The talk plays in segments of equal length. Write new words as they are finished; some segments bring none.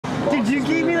Dude, you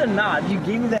gave me the nod. You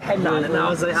gave me the head nod, and I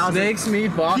was like, snakes me,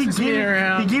 bosses me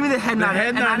around. He gave me the head nod. The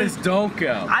head nod is don't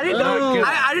go. I didn't know.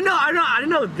 I didn't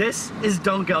know. This is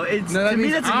don't go. It's to me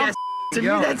that's a yes. To me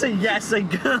that's a yes.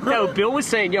 Like go. No, Bill was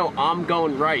saying, yo, I'm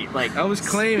going right. Like I was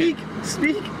claiming.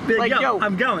 Speak. Like yo,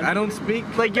 I'm going. I don't speak.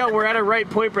 Like yo, we're at a right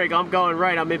point break. I'm going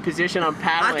right. I'm in position. I'm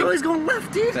paddling. I thought he was going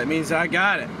left, dude. That means I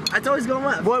got it. I thought he was going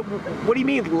left. What do you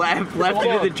mean left? Left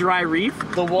into the dry reef?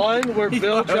 The one where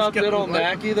Bill jumped in on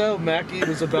Mackie though. Mackie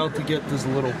was about to get this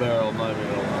little barrel. Not even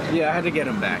gonna lie. Yeah, I had to get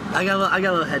him back. I got a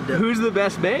little head dip. Who's the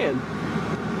best man?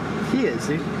 He is,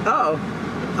 dude. Oh.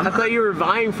 I thought you were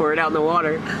vying for it out in the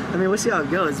water. I mean, we'll see how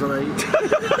it goes, but like...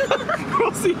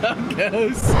 We'll see how it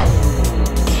goes.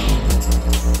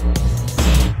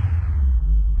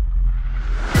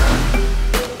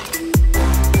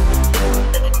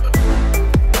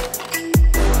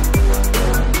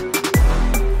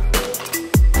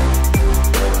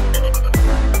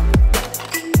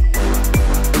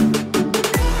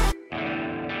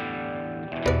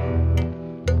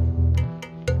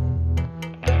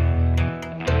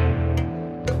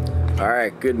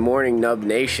 Alright, good morning Nub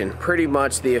Nation. Pretty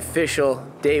much the official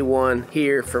day one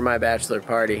here for my bachelor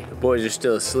party. The boys are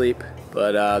still asleep,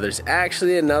 but there's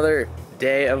actually another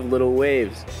day of little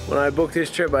waves. When I booked this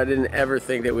trip, I didn't ever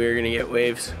think that we were gonna get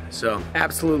waves. So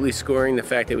absolutely scoring the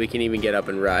fact that we can even get up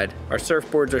and ride. Our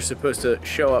surfboards are supposed to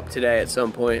show up today at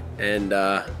some point, and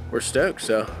we're stoked,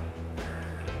 so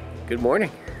good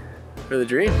morning for the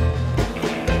dream.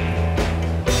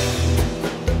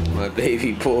 My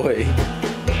baby boy.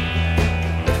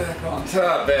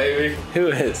 Top, baby. Who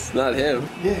is? Not him.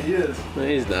 Yeah, he is. No,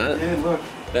 he's not. Yeah, look.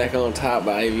 Back on top,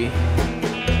 baby.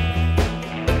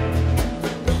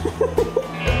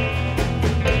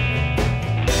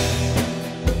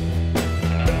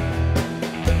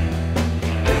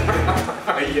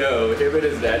 Yo, him and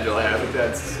his natural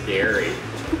habitat's scary.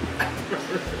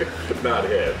 Not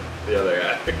him, the other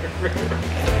guy.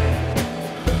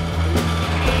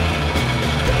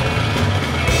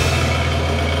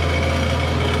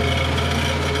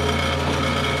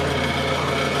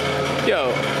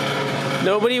 Yo,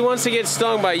 nobody wants to get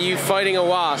stung by you fighting a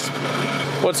wasp.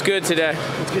 What's good today?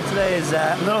 What's good today is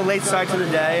a little late start to the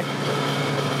day.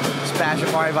 Just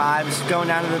bachelor party vibes, going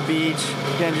down to the beach,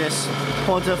 gonna just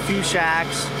pull into a few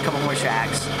shacks, a couple more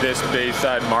shacks. This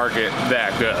Bayside market,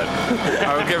 that good.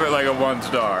 I would give it like a 1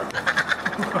 star.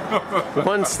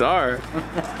 1 star?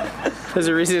 There's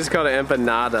a reason it's called an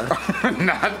empanada.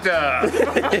 Nada.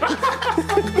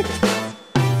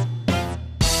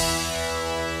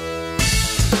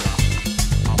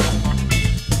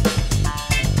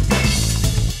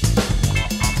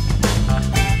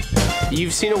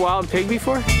 You've seen a wild pig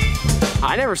before?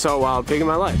 I never saw a wild pig in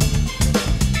my life.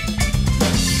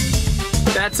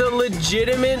 That's a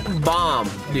legitimate bomb,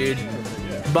 dude.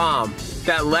 Bomb.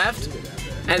 That left,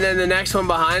 and then the next one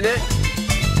behind it.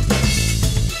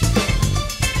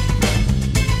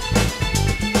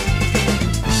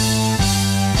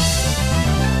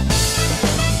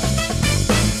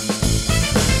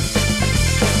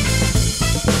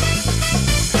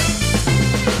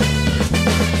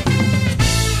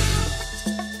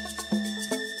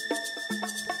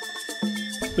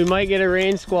 We might get a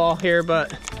rain squall here,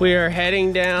 but we are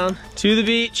heading down to the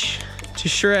beach to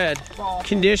shred.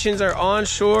 Conditions are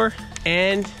onshore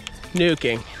and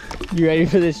nuking. You ready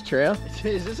for this trail?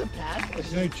 Is this a path?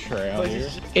 There's no trail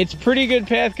here. It's pretty good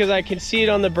path because I can see it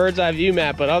on the bird's eye view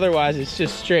map, but otherwise it's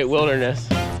just straight wilderness.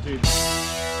 Dude.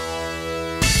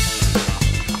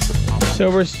 So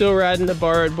we're still riding the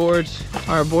borrowed boards.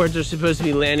 Our boards are supposed to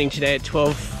be landing today at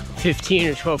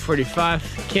 12:15 or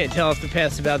 12:45. Can't tell if the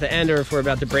path's about to end or if we're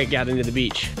about to break out into the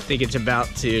beach. I think it's about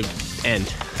to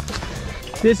end.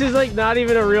 This is like not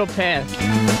even a real path.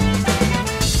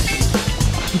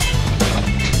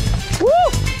 Woo!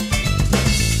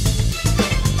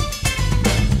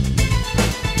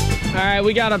 All right,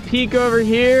 we got a peak over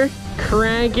here,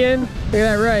 cranking. Look at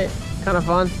that right, kind of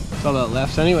fun. It's all about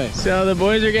lefts anyway. So the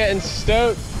boys are getting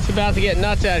stoked. It's about to get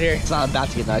nuts out here. It's not about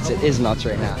to get nuts, it is nuts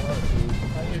right now.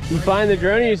 You find the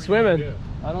drone or you swimming?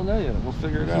 I don't know yet. We'll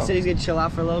figure it out. He said he's gonna chill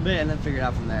out for a little bit and then figure it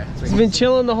out from there. He's been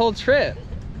chilling the whole trip.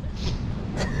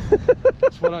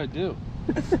 That's what I do.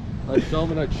 I film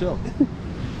and I chill.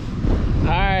 All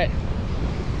right.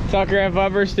 Tucker F.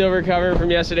 Upper still recovering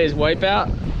from yesterday's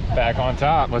wipeout. Back on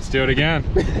top. Let's do it again.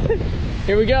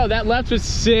 Here we go. That left was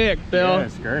sick, Bill. Yeah,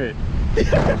 it's great.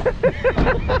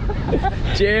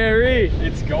 Jerry.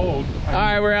 It's gold. All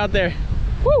right, we're out there.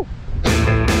 Woo!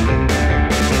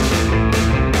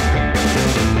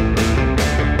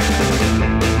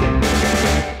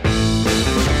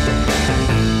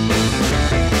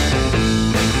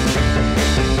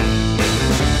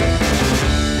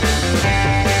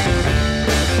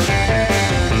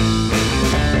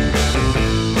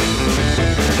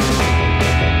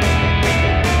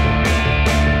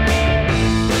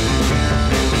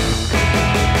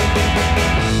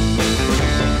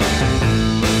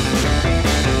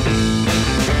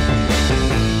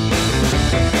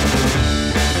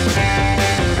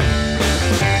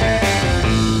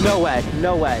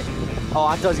 Oh,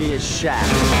 I thought I was gonna get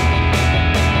shacked.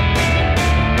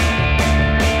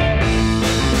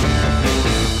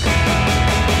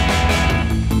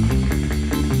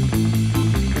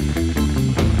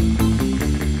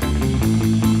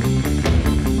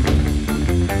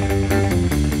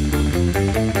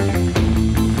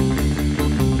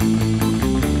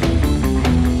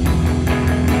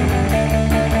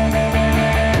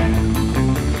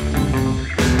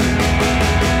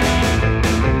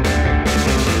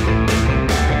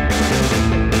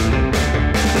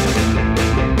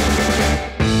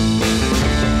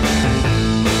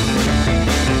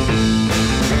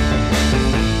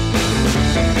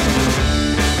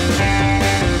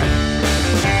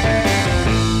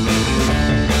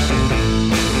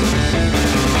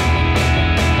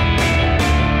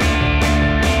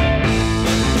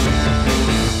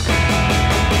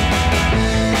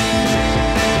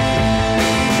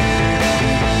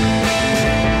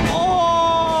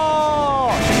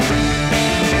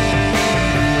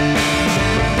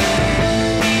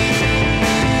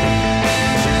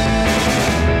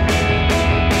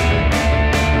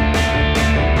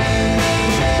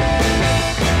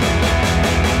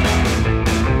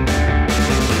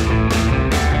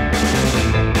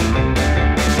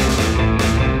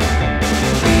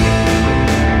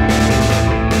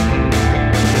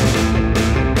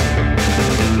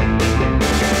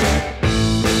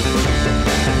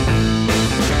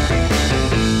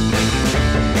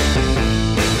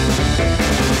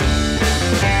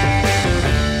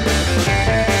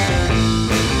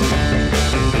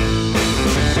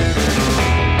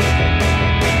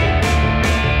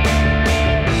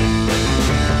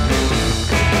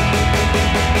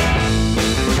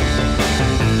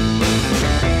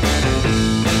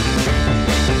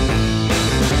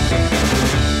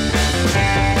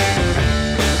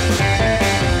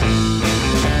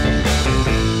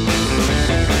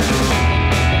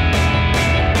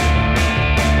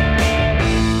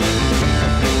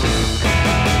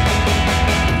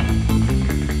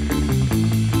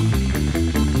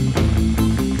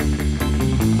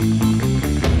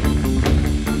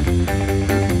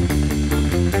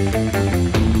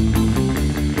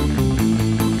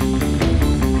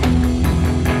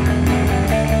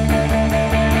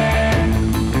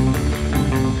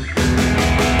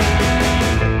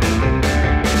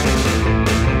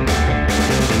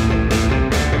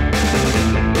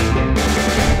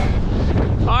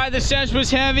 The sedge was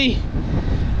heavy,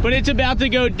 but it's about to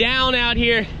go down out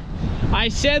here. I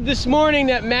said this morning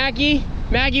that Mackie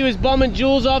was bumming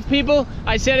jewels off people.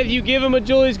 I said if you give him a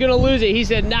jewel, he's gonna lose it. He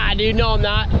said, nah, dude, no, I'm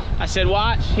not. I said,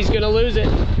 watch, he's gonna lose it.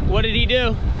 What did he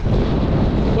do?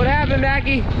 What happened,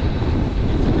 Mackie?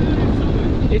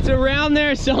 It's around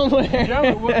there somewhere.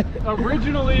 Yeah,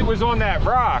 originally it was on that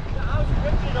rock. I was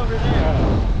ripping over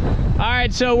there. All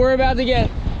right, so we're about to get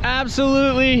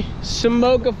absolutely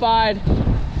smokified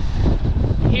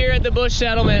here at the bush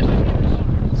settlement.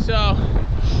 So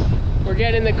we're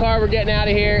getting in the car, we're getting out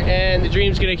of here, and the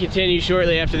dream's gonna continue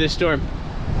shortly after this storm.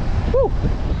 Woo.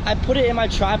 I put it in my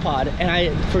tripod and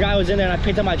I forgot I was in there, and I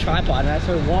picked up my tripod and I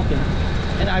started walking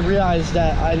and I realized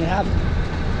that I didn't have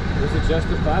it. Was it just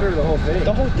the butt or the whole thing?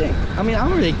 The whole thing. I mean, I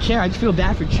don't really care. I just feel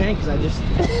bad for Chen because I just...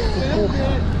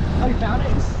 Oh, you found it?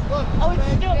 Look, oh, it's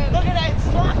still... Look at that. It's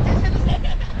locked.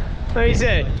 What do you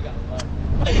say?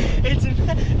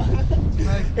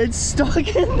 It's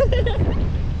stuck in there.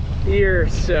 You're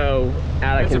so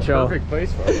out of control. Perfect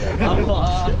place for it.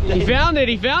 He found it,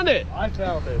 he found it. I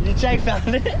found it. You check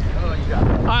found it? Oh, you got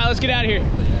it. All right, let's get out of here.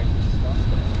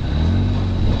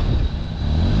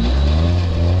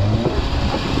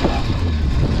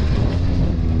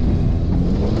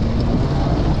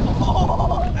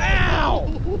 Oh, ow!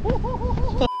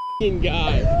 F***ing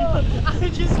guy. I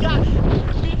just got...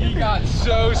 He got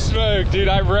so smoked, dude.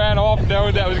 I ran off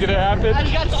knowing that was gonna happen.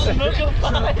 I got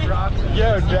smokified.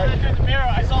 Yo, Jack. The mirror,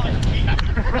 I saw it.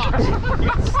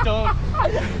 Got stoned.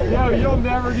 Yo, you'll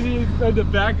never get in the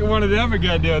back of one of them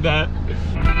again doing that.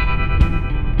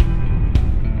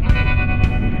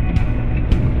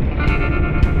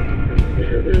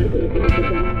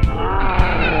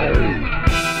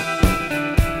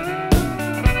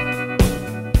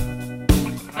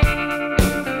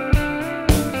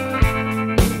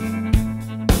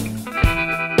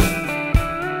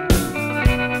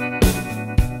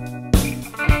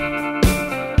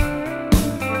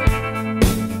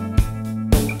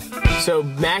 So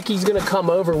Mackie's gonna come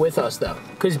over with us though,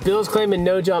 because Bill's claiming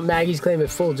no jump, Mackie's claiming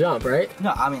full jump, right? No,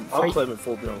 I mean... I'm claiming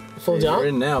full jump. Full jump? You're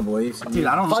in now, boys. Dude,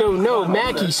 I don't... So no,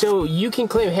 Mackie, so you can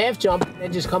claim half jump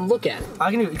and just come look at it.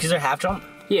 I can do... Because they're half jump?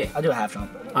 Yeah. I'll do a half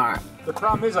jump. All right. The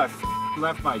problem is I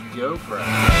left my GoPro.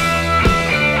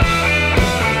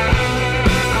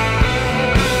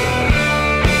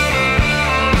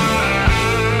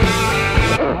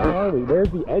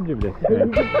 edge of this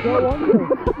thing.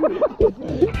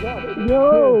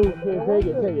 No! Here, take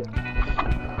it, take it.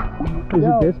 Is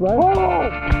it this way? Oh!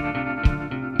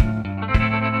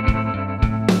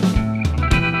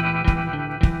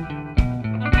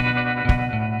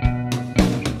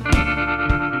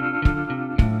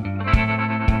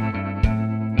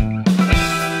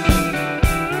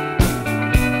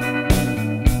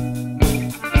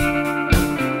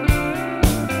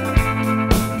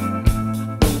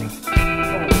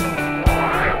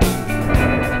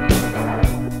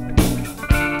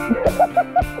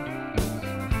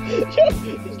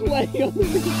 He's laying on the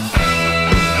beach.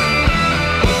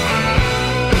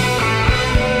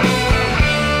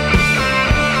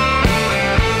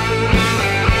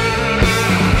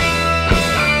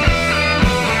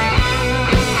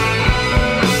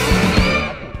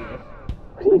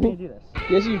 You can't do this.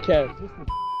 Yes, you can.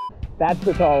 That's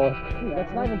the tall one. Dude,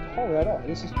 that's not even taller at all.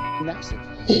 This is massive.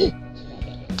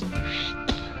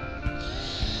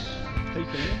 Are you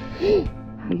kidding me?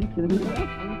 Are you kidding me?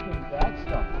 That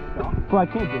stuff. Well, I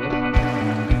can't do this.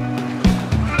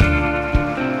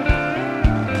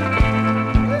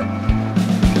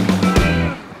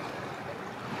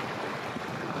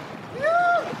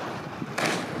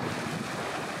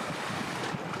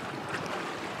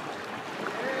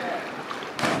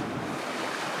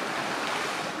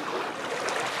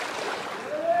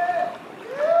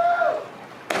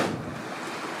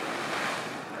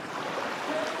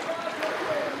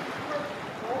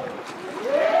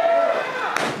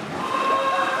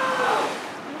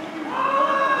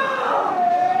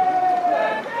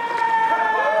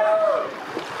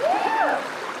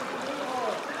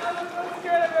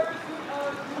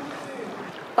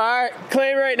 Alright,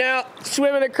 claim right now,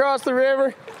 swimming across the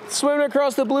river, swimming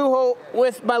across the blue hole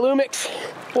with my Lumix,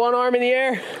 one arm in the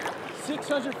air.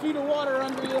 600 feet of water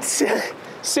under you.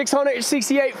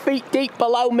 668 feet deep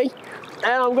below me.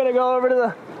 And I'm gonna go over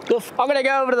to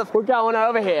we're going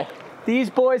over here.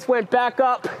 These boys went back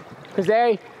up because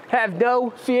they have no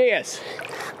fears.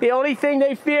 The only thing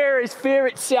they fear is fear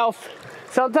itself.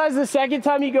 Sometimes the second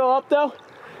time you go up though,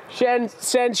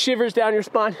 sends shivers down your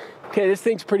spine. Okay, this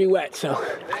thing's pretty wet, so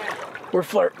we're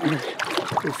flirting.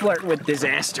 We're flirting with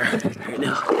disaster right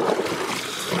now.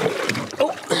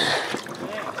 Oh.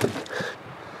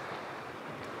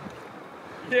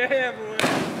 Yeah, boy.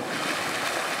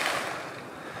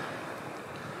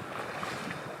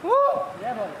 Woo!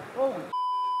 Yeah, buddy. Holy.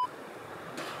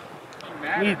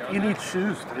 You need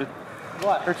shoes, dude.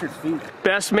 What? Hurt your feet.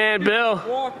 Best man, Bill.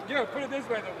 Put it this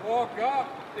way, the walk up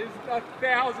is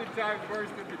 1,000 times worse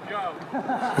than the jump.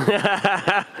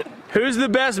 Who's the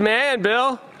best man,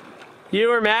 Bill?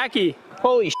 You or Mackie?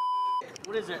 Holy shit.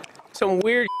 What is it? Some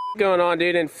weird shit going on,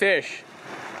 dude, in fish.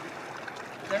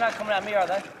 They're not coming at me, are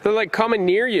they? They're like coming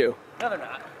near you. No, they're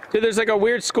not. Dude, there's like a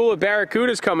weird school of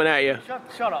barracudas coming at you.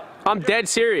 Shut up. I'm dead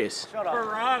serious. Shut up.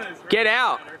 Piranhas. Get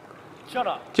out. Shut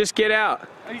up. Just get out.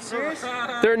 Are you serious?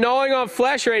 They're gnawing on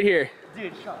flesh right here.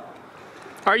 Dude, shut up.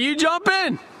 Are you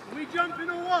jumping? We jumping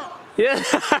or what? Yeah.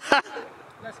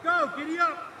 Let's go, giddy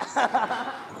up.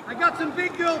 I got some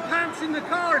big girl pants in the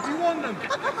car if you want them.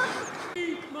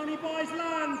 Money buys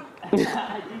land. You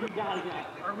gotta go.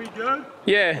 Are we good?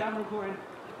 Yeah. I'm recording.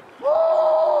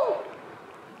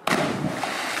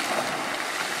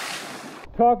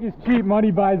 Talk is cheap,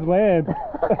 money buys land.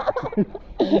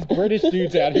 These British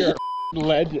dudes out here are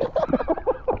legends.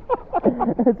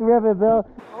 It's ripping, Bill.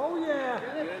 Oh yeah.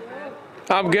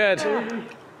 I'm good.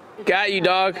 Got you,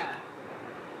 dog.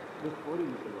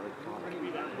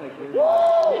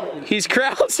 He's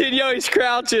crouching, yo, he's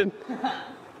crouching.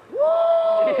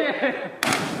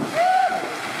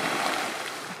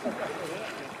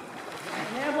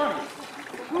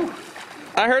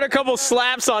 I heard a couple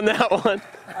slaps on that one.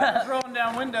 Throwing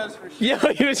down windows for sure. Yo,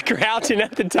 he was crouching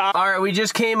at the top. All right, we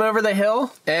just came over the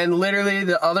hill, and literally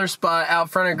the other spot out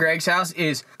front of Greg's house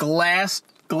is glass,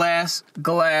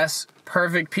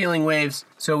 perfect peeling waves.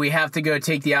 So we have to go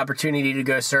take the opportunity to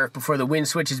go surf before the wind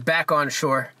switches back on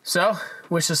shore. So,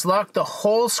 wish us luck. The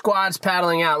whole squad's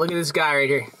paddling out. Look at this guy right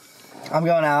here. I'm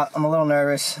going out. I'm a little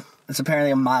nervous. It's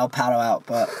apparently a mile paddle out,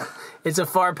 but... It's a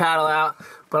far paddle out,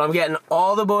 but I'm getting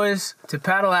all the boys to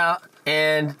paddle out,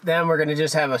 and then we're gonna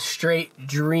just have a straight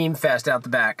dream fest out the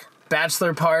back.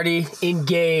 Bachelor party,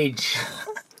 engage.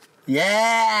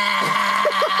 Yeah!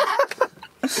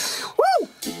 Woo!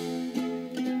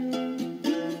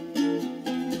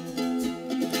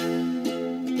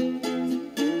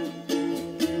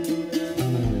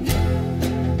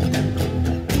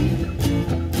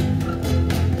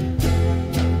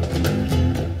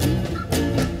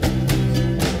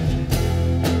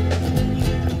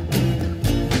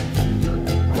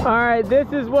 All right,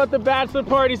 this is what the bachelor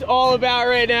party's all about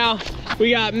right now.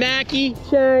 We got Mackie,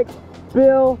 Shank,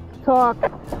 Bill, Tuck,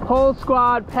 whole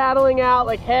squad paddling out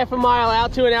like half a mile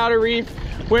out to an outer reef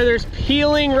where there's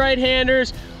peeling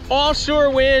right-handers, all shore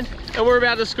wind, and we're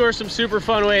about to score some super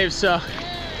fun waves, so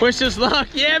wish us luck.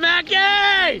 Yeah,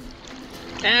 Mackie!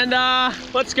 And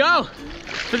let's go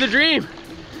for the dream.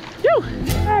 Woo!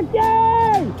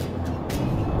 Mackie!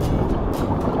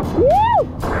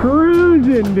 Woo!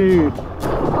 Cruising, dude.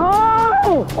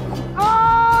 Oh!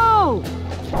 Oh!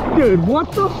 Dude,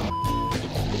 what the f?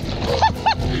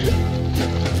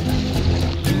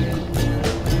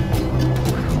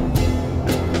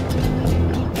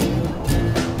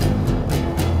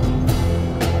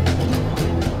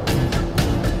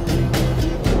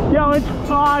 Yo, it's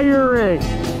firing.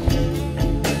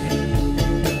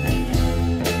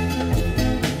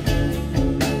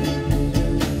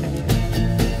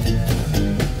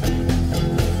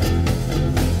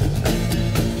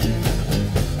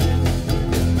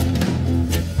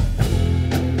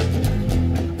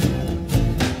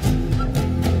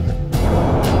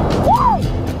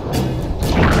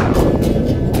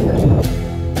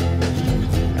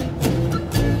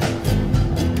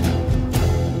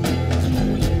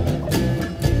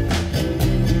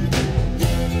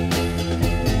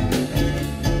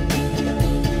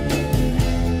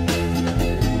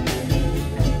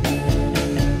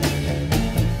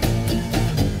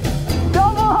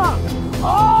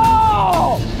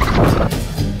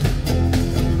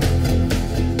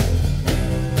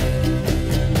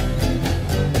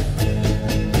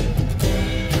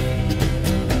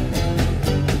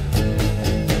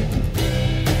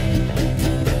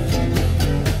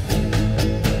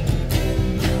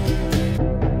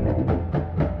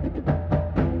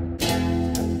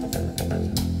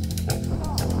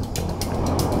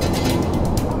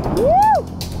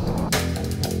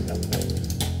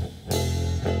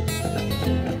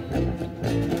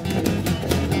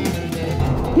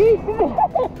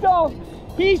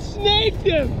 He snaked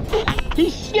him!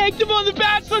 He snaked him on the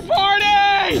bachelor party!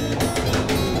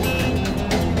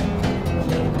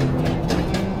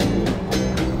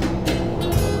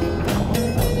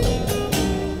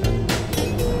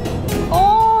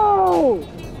 Oh!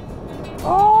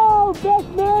 Oh, best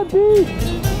man beat!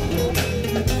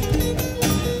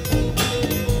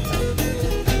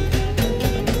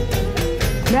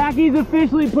 Mackie's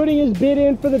officially putting his bid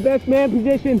in for the best man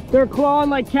position. They're clawing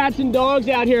like cats and dogs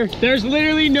out here. There's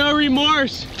literally no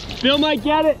remorse. Bill might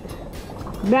get it.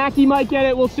 Mackie might get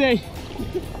it, we'll see.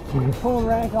 Pulling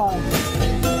rank on him.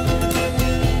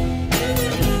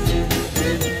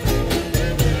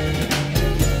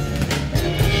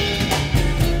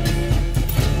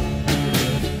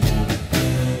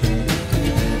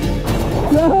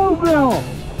 Go, Bill!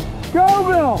 Go,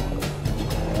 Bill!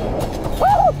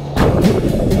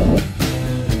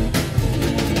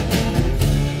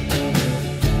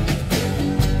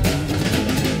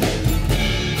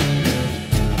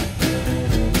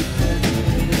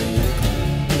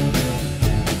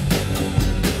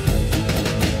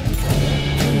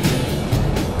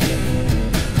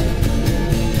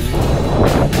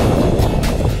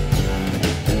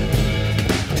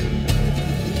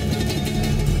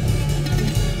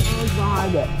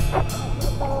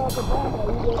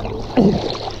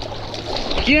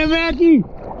 Yeah, Mackie!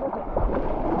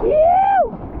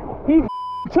 He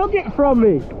took it from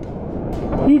me!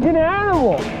 He's an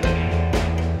animal!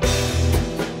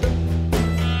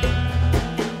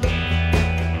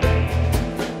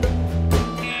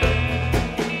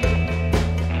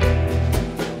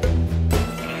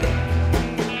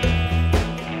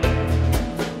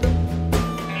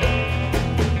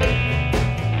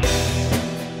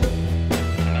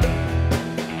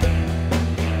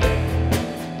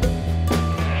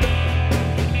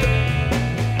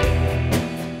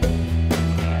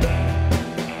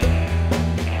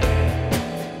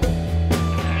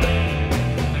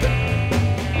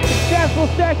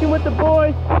 Session with the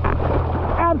boys.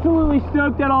 Absolutely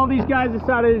stoked that all these guys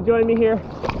decided to join me here.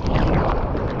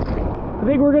 I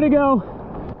think we're gonna go.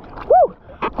 Woo!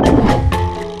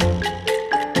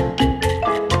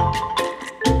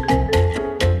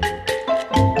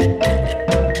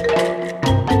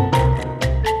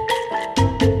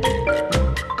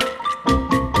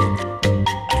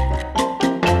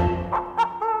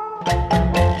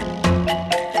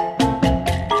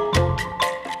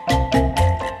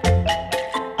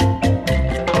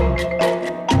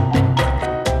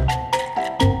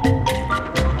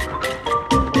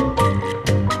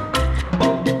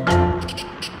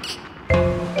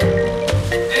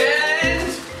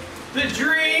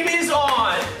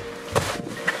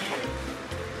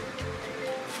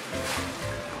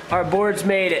 Our boards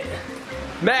made it.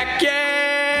 Mackie!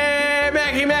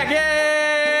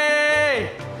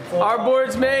 Our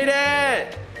boards made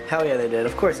it! Hell yeah, they did.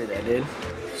 Of course they did, dude.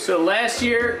 So last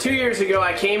year, 2 years ago,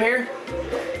 I came here.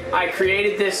 I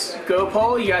created this go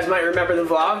pole. You guys might remember the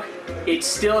vlog. It's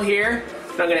still here.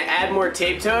 And I'm gonna add more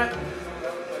tape to it.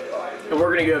 And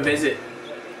we're gonna go visit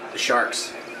the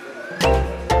sharks.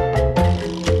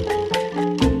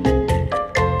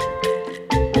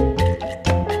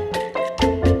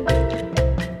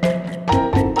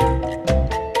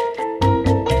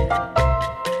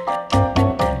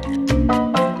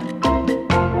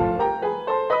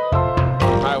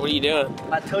 What are you doing?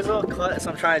 My toe's a little cut, so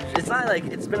I'm trying. It's not like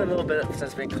it's been a little bit since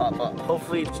it's been caught, but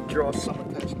hopefully it draws some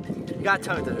attention. You gotta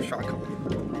tell me there's a shark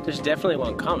coming. There's definitely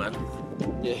one coming.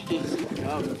 Yeah, he's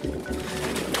coming.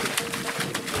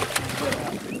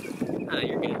 Ah,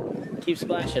 you're good. Keep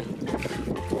splashing.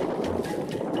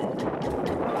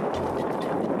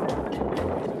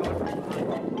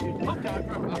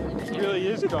 He really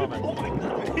is coming.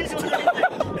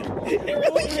 He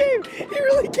really came! He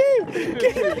really came!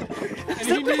 And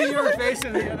he knew you were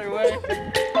facing the other way.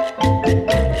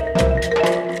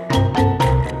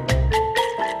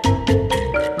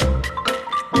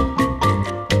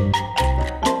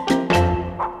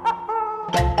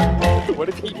 What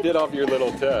if he bit off your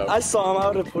little toe? I saw him, I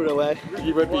would have put it away.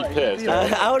 You would be pissed.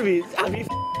 I'd be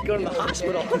going to the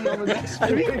hospital.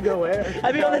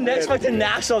 I'd be on the next fucking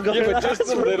Nassau going to the Just the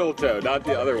hospital. little toe, not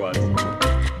the other ones.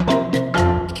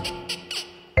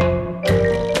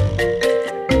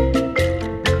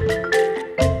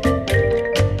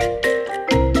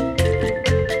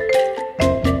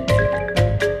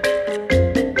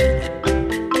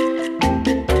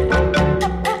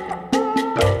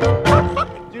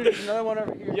 Dude, there's another one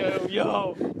over here.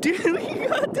 Yo. Dude, we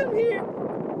got them here.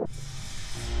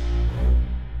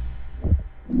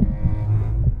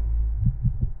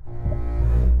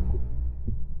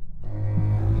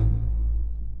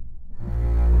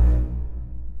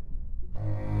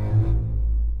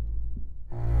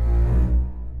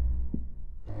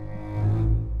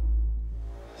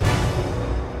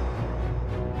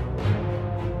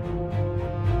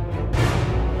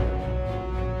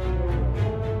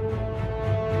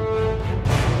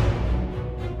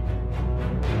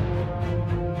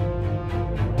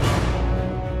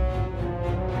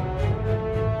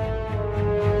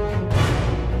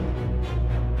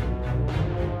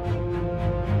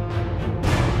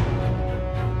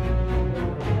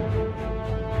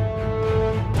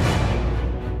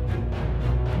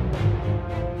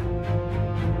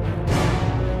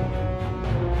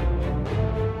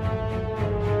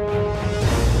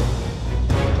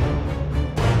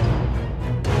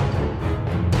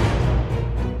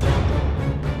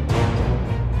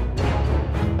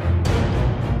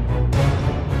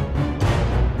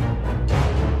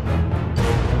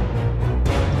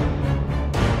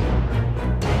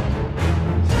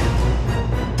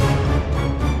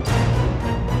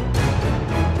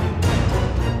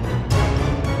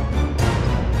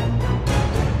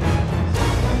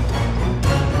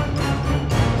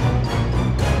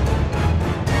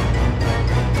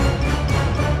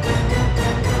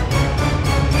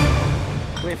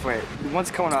 For it.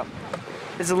 One's coming up.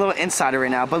 It's a little insider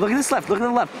right now, but look at this left. Look at the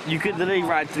left. You could literally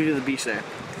ride through to the beach there.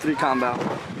 3 combo.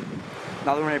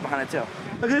 Another one right behind it too.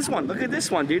 Look at this one. Look at this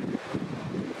one, dude.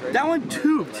 That one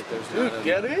tubed. Dude,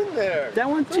 get in there. That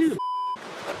one tubed.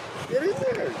 Get in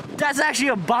there. That's actually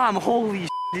a bomb. Holy shit.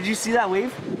 Did you see that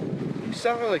wave? You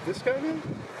sound like this guy, man?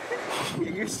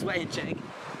 You're sweating, Jake.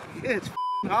 Yeah, it's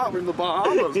hot. We're in the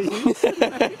Bahamas.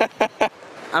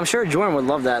 I'm sure Jordan would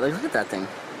love that. Like, look at that thing.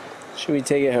 Should we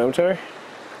take it home to her?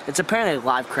 It's apparently a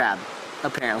live crab.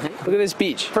 Apparently. Look at this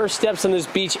beach. First steps on this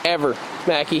beach ever,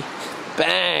 Mackie.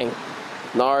 Bang.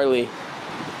 Gnarly.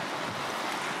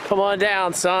 Come on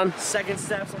down, son. Second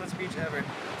steps on this beach ever.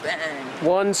 Bang.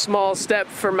 One small step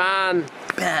for mine.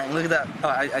 Bang. Look at that. Oh,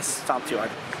 I stopped too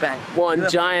hard. Bang. One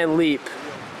giant leap.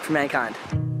 For mankind.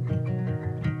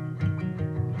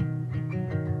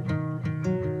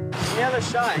 You have a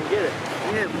shot and get it.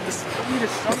 Yeah, but this need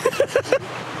is something.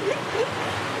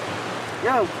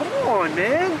 Yo, come on,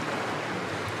 man.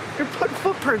 You're putting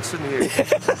footprints in here.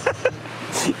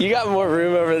 You got more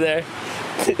room over there.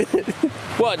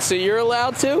 What, so you're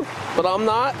allowed to, but I'm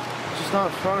not? Just not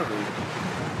in front of me.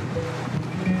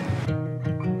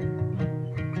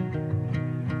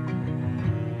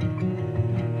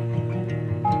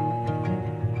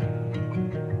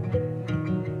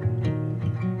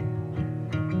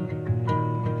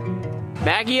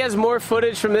 Mackie has more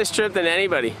footage from this trip than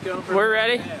anybody. We're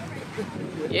ready?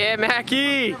 Yeah,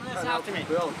 Mackie!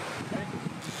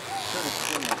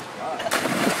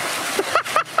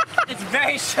 It's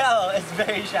very shallow. It's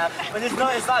very shallow. But it's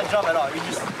not a jump at all. You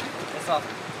just, it's off.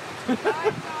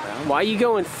 Why are you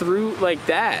going through like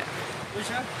that? Which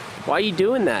one? Why are you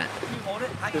doing that? Can you hold it?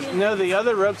 I can't. No, the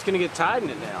other rope's gonna get tied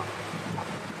in it now.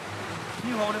 Can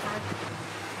you hold it for me?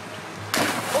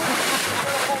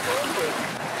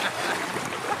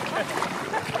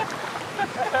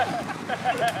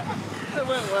 That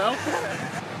went well.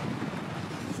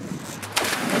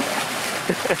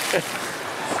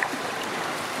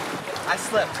 I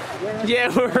slipped.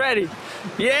 Yeah, we're ready.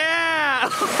 Yeah!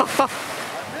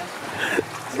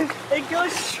 It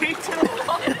goes straight to the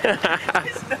water.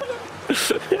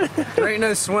 There ain't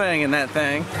no swing in that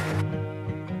thing.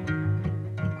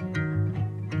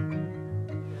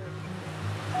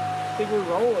 I think we're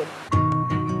rolling.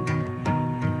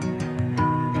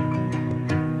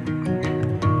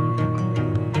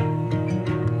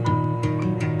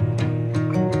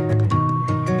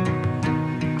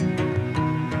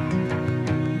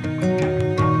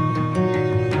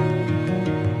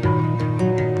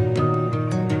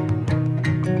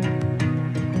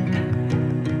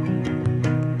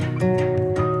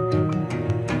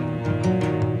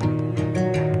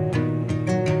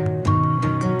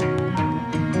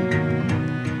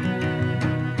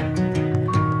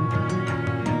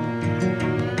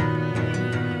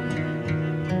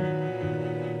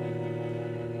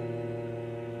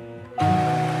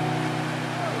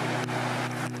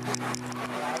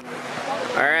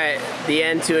 Alright, the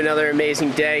end to another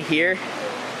amazing day here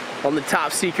on the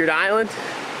top secret island.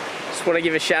 Just want to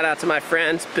give a shout out to my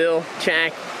friends, Bill,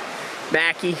 Chank,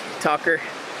 Mackie, Tucker,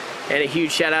 and a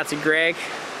huge shout out to Greg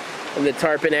from the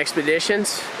Tarpon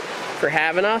Expeditions for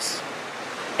having us.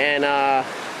 And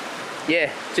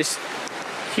yeah, just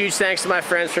huge thanks to my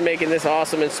friends for making this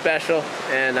awesome and special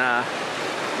and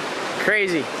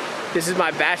crazy. This is my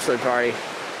bachelor party.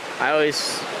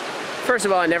 First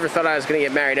of all, I never thought I was going to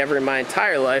get married ever in my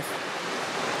entire life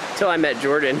until I met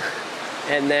Jordan.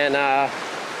 And then, I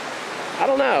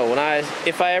don't know,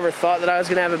 if I ever thought that I was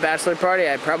going to have a bachelor party,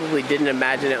 I probably didn't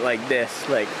imagine it like this,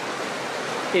 like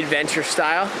adventure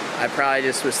style. I probably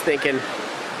just was thinking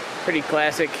pretty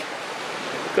classic,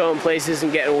 going places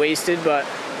and getting wasted. But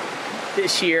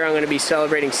this year I'm going to be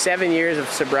celebrating 7 years of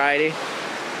sobriety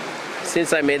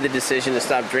since I made the decision to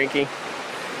stop drinking.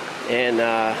 And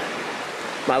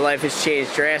my life has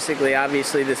changed drastically.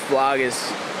 Obviously,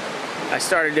 I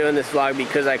started doing this vlog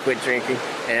because I quit drinking.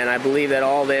 And I believe that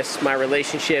all this, my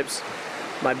relationships,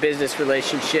 my business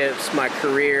relationships, my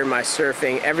career, my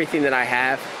surfing, everything that I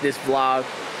have, this vlog,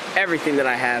 everything that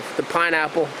I have, the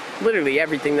pineapple, literally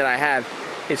everything that I have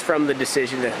is from the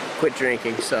decision to quit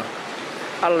drinking. So,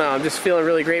 I don't know, I'm just feeling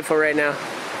really grateful right now.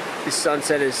 This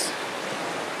sunset is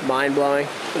mind-blowing.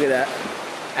 Look at that.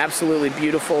 Absolutely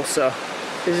beautiful. So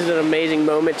this is an amazing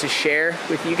moment to share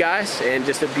with you guys and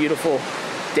just a beautiful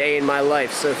day in my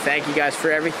life. So thank you guys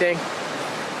for everything.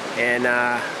 And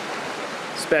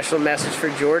special message for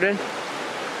Jordan.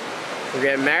 We're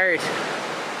getting married.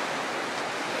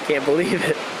 Can't believe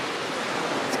it.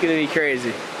 It's gonna be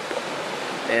crazy.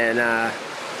 And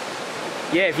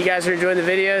yeah, if you guys are enjoying the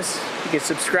videos, you can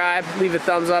subscribe, leave a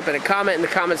thumbs up, and a comment in the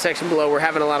comment section below. We're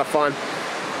having a lot of fun.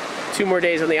 2 more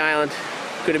days on the island.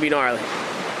 Gonna be gnarly.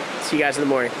 See you guys in the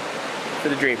morning for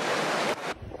the dream.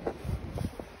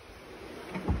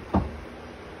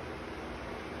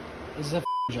 This is a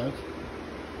joke.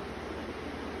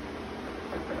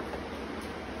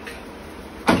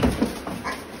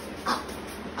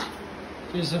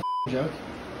 This is a joke.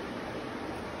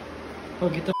 Oh,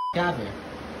 get the out of here.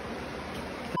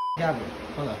 Get the out of here.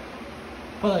 Hold on.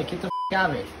 Hold on, get the out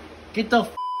of here. Get the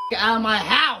out of my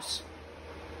house!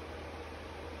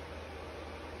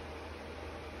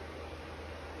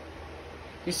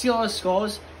 You see all the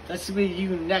skulls? That's gonna be you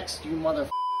next, you mother.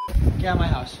 Get out of my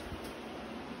house.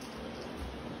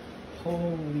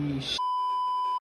 Holy sh**.